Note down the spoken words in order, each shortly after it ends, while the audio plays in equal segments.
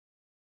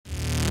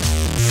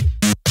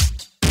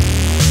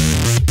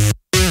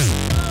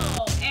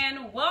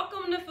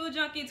Food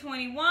Junkie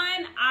 21.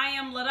 I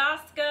am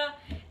Ladaska,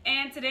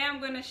 and today I'm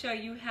going to show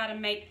you how to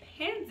make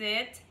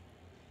pancit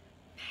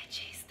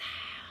veggie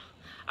style.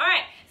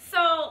 Alright,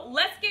 so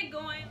let's get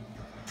going.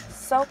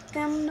 Soak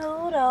them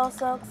noodles,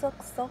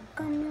 soak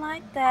them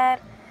like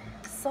that.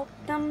 Soak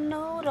them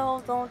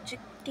noodles, don't you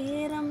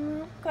get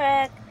them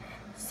crack.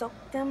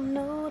 Soak them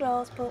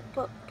noodles,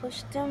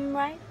 push them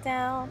right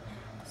down.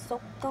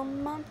 Soak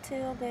them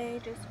until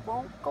they just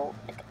won't go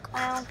like a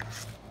clown.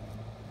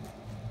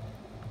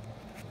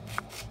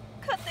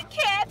 Cut the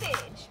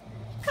cabbage!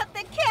 Cut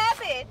the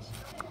cabbage!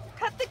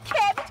 Cut the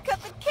cabbage,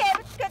 cut the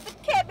cabbage, cut the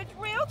cabbage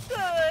real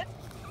good!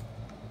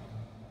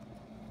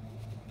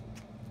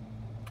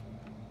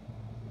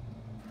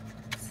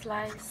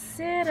 Slice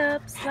it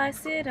up,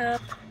 slice it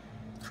up.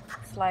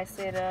 Slice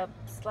it up,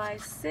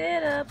 slice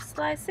it up,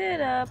 slice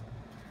it up.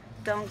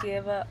 Don't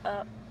give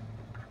up.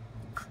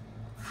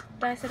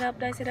 Dice it up,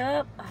 dice it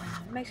up.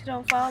 Make sure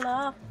don't fall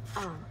off.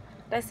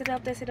 Dice it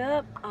up, dice it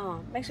up.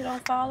 Make sure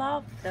don't fall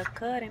off the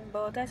cutting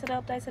board. Dice it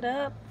up, dice it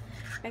up.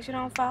 Make sure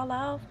don't fall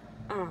off.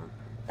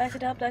 Dice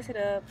it up, dice it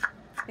up.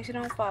 Make sure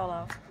don't fall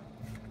off.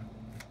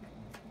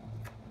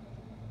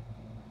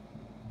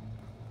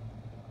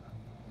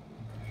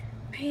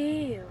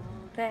 Peel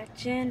that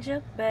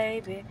ginger,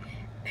 baby.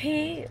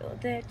 Peel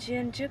that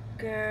ginger,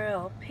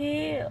 girl.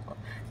 Peel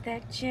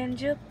that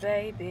ginger,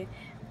 baby.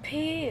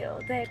 Peel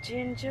that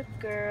ginger,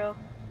 girl.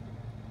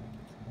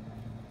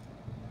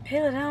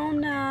 Peel it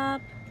on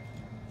up.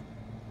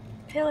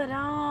 Peel it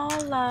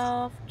all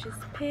off. Just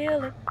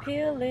peel it,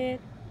 peel it.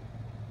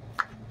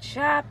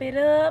 Chop it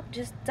up,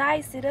 just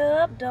dice it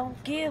up.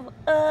 Don't give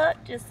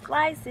up, just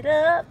slice it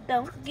up.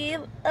 Don't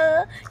give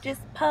up,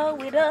 just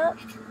pull it up.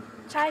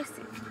 Slice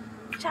it,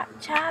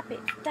 chop it,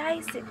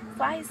 dice it,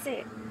 slice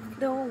it.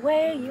 The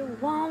way you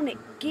want it.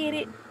 Get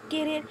it,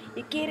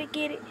 you get it,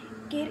 get it,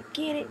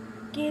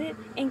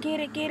 and get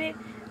it.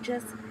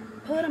 Just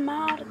put them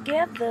all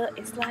together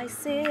and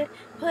slice it.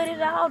 Put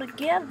it all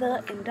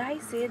together and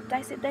dice it.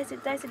 Dice it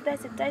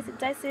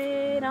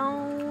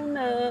on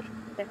up.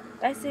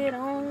 Dice it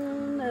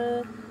on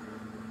up.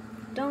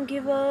 Don't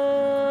give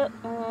up.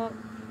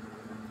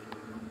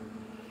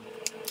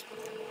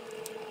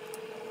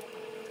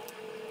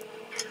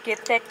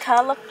 Get that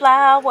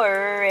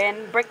cauliflower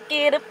and break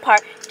it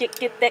apart.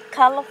 Get that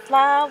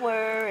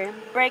cauliflower and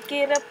break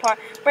it apart.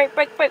 Break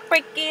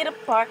it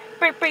apart.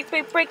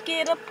 Break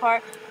it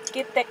apart.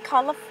 Get that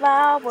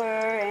cauliflower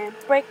and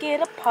break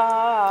it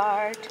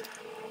apart.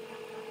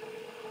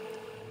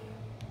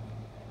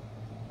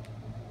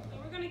 So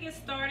we're going to get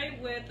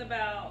started with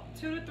about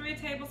 2 to 3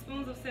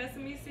 tablespoons of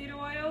sesame seed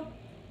oil.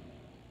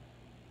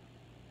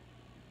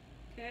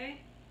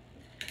 Okay.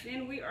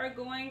 Then we are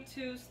going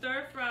to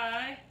stir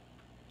fry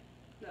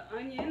the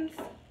onions.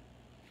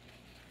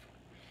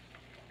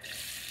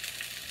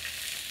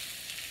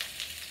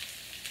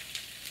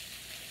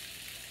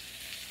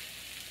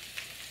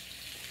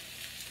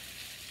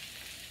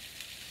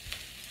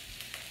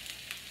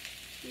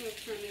 I'm going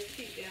to turn this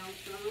heat down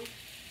some.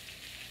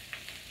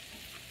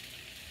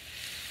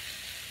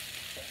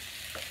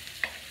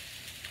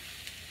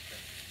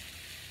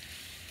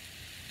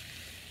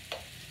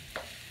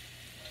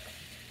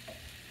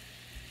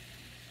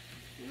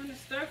 I'm going to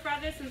stir fry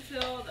this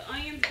until the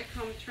onions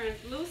become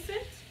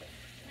translucent.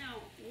 Now,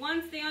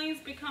 once the onions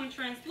become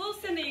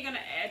translucent, then you're going to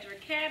add your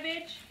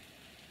cabbage.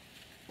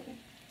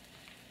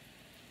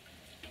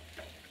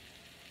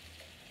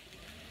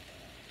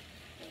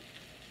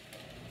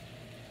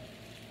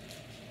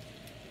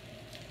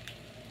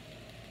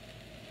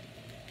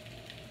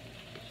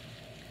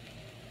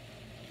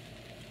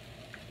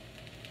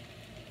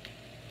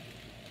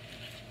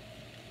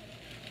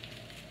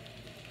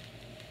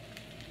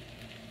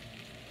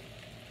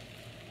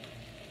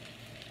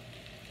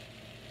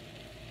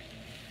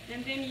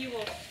 And then you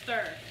will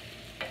stir.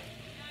 Now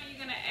you're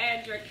going to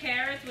add your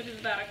carrots, which is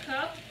about a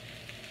cup.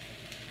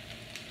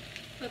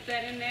 Put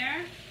that in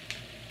there.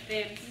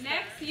 Then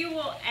next you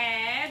will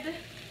add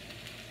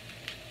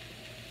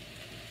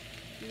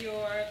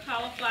your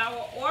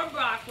cauliflower or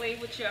broccoli,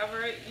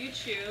 whichever you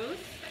choose.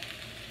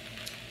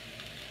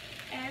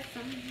 Add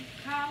some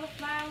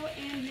cauliflower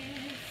in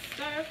this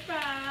stir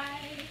fry.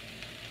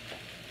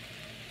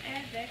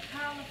 Add that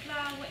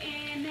cauliflower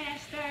in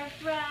that stir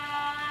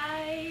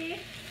fry.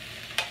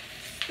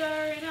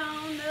 Stir it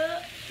on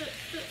up,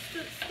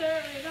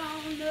 stir it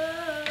on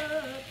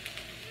up.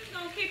 Just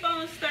gonna keep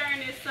on stirring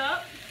this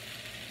up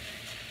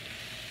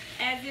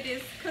as it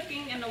is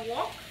cooking in the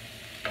wok.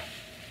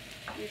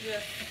 You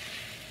just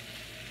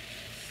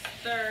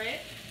stir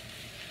it.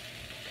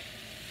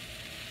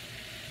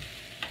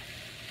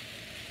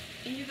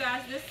 And you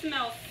guys, this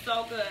smells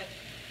so good.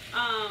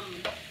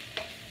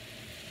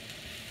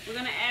 We're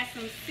gonna add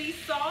some sea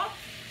salt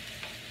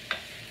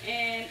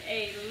and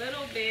a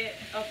little bit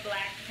of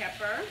black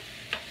pepper.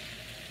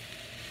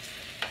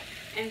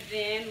 And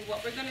then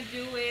what we're going to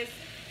do is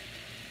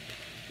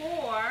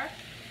pour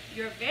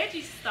your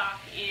veggie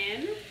stock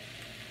in.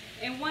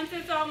 And once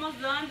it's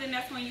almost done, then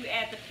that's when you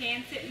add the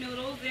pancit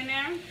noodles in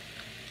there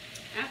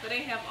after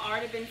they have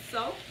already been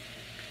soaked.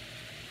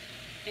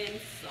 and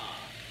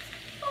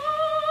soft.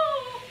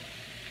 Ooh.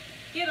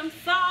 Get them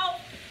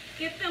soft.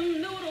 Get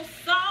them noodles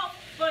soft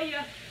for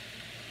your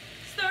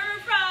stir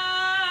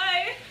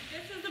fry.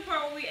 This is the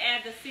part where we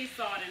add the sea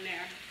salt in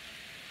there.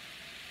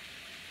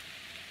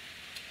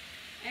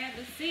 Add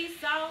the sea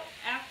salt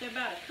after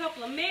about a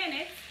couple of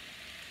minutes.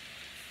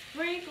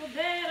 Sprinkle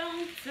that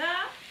on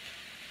top.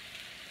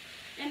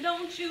 And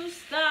don't you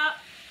stop.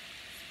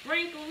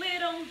 Sprinkle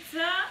it on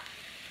top.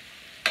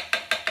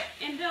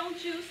 And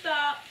don't you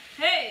stop.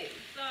 Hey!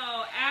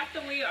 So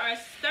after we are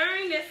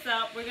stirring this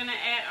up, we're going to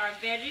add our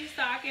veggie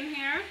stock in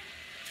here.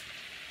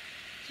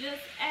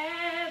 Just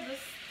add the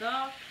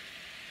stock.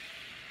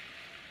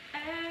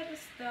 Add the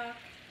stock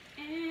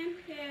in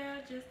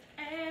here. Just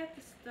add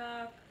the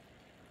stock.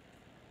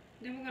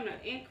 Then we're going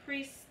to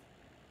increase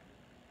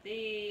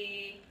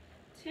the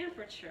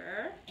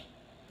temperature.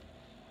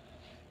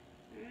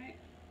 Alright.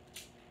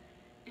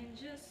 And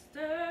just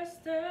stir,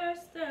 stir,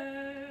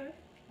 stir.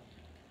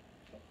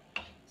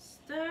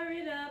 Stir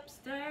it up,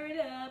 stir it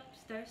up,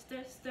 stir,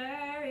 stir,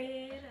 stir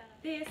it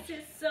up. This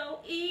is so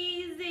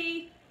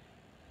easy.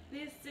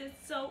 This is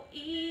so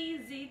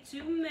easy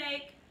to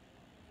make.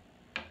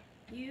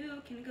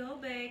 You can go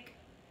bake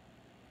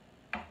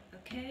a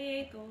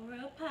cake or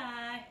a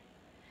pie.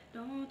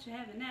 Don't you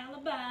have an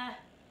alibi?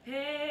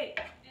 Hey!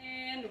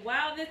 And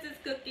while this is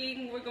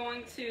cooking, we're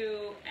going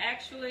to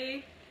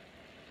actually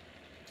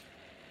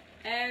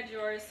add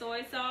your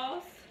soy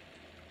sauce,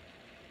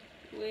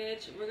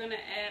 which we're going to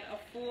add a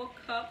full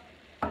cup.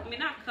 I mean,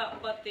 not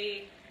cup, but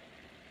the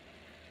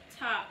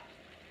top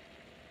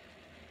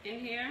in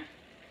here.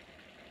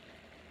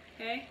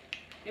 Okay?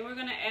 Then we're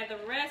going to add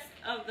the rest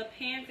of the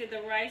pancit,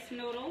 the rice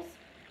noodles.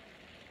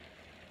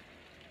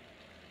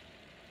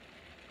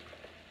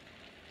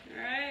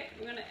 Alright,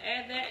 we're going to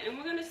add that and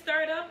we're going to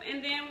stir it up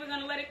and then we're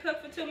going to let it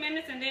cook for 2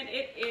 minutes and then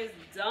it is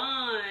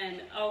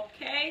done.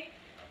 Okay?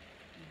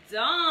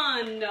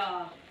 Done.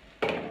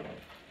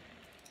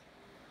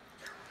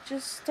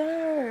 Just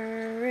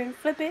stir and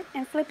flip it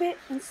and flip it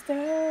and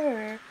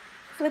stir.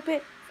 Flip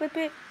it,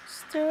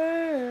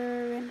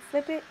 stir and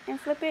flip it and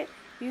flip it.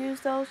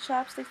 Use those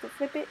chopsticks to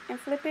flip it and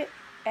flip it.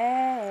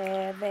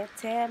 Add that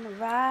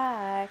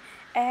tamari.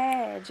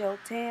 Add your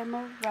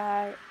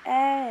tamari.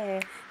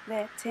 Add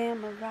that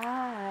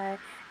tamari.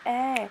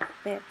 Add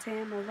that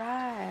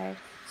tamari.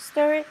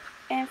 Stir it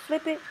and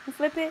flip it and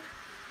flip it.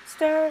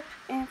 Stir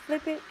and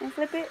flip it and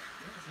flip it.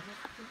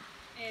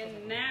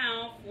 And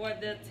now for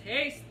the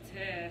taste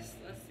test.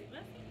 Let's see.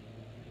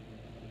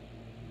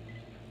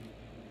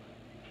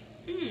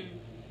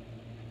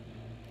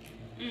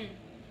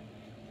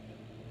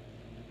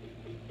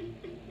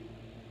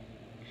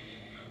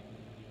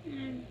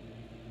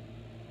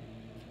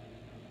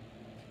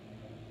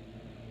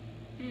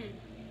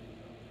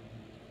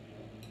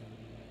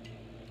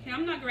 Okay,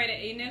 I'm not great at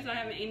eating this. I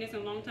haven't eaten this in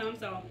a long time,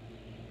 so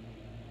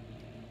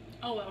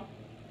oh well.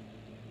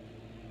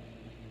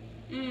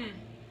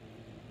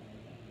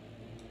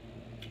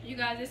 You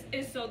guys, this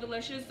is so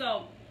delicious.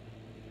 So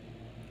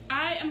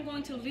I am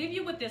going to leave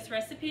you with this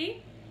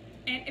recipe,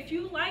 and if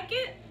you like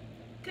it,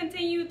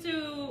 continue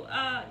to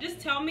just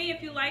tell me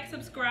if you like,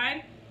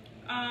 subscribe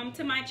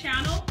to my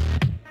channel.